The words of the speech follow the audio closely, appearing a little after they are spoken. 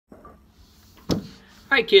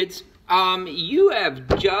Hi kids. You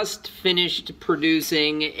have just finished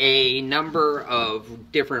producing a number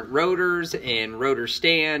of different rotors and rotor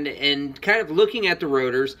stand and kind of looking at the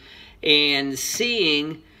rotors and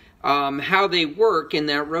seeing how they work in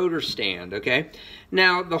that rotor stand, okay?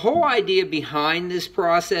 Now, the whole idea behind this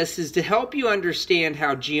process is to help you understand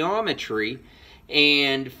how geometry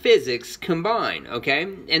and physics combine,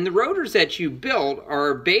 okay? And the rotors that you built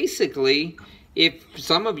are basically, if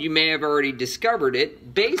some of you may have already discovered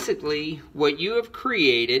it, basically what you have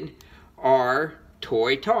created are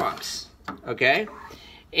toy tops, okay?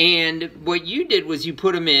 And what you did was you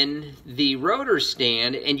put them in the rotor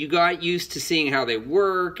stand and you got used to seeing how they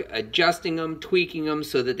work, adjusting them, tweaking them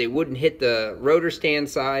so that they wouldn't hit the rotor stand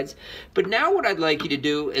sides. But now what I'd like you to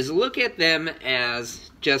do is look at them as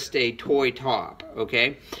just a toy top,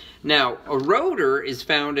 okay? Now, a rotor is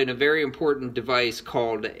found in a very important device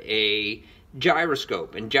called a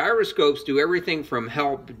gyroscope, and gyroscopes do everything from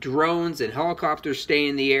help drones and helicopters stay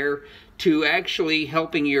in the air to actually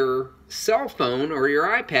helping your cell phone or your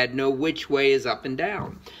iPad know which way is up and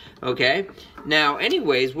down, okay? Now,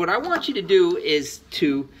 anyways, what I want you to do is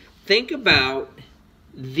to think about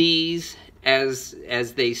these as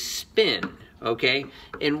they spin, okay?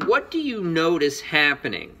 And what do you notice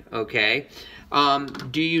happening, okay?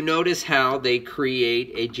 Do you notice how they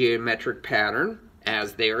create a geometric pattern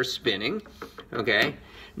as they are spinning, okay?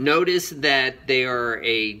 Notice that they are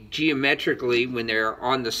geometrically, when they're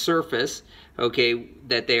on the surface, okay,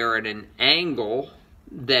 that they are at an angle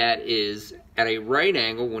that is at a right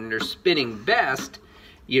angle. When they're spinning best,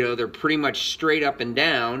 you know, they're pretty much straight up and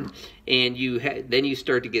down, and then you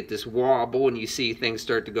start to get this wobble and you see things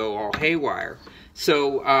start to go all haywire.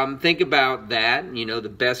 So think about that, you know, the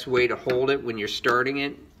best way to hold it when you're starting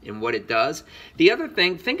it and what it does. The other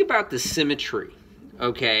thing, think about the symmetry,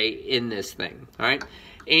 okay, in this thing, all right?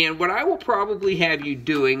 And what I will probably have you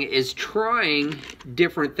doing is trying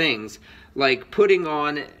different things, like putting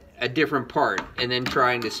on a different part and then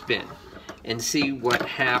trying to spin and see what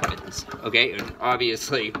happens, okay? And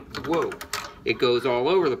obviously, whoa, it goes all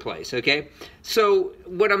over the place, okay? So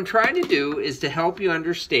what I'm trying to do is to help you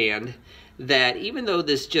understand that even though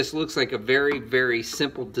this just looks like a very, very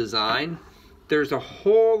simple design, there's a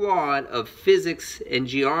whole lot of physics and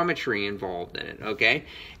geometry involved in it, okay?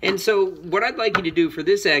 And so what I'd like you to do for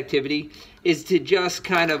this activity is to just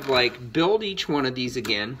kind of like build each one of these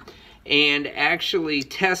again and actually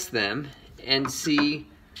test them and see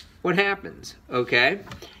what happens, okay?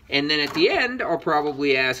 And then at the end, I'll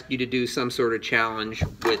probably ask you to do some sort of challenge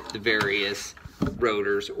with the various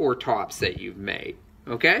rotors or tops that you've made,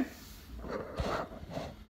 okay?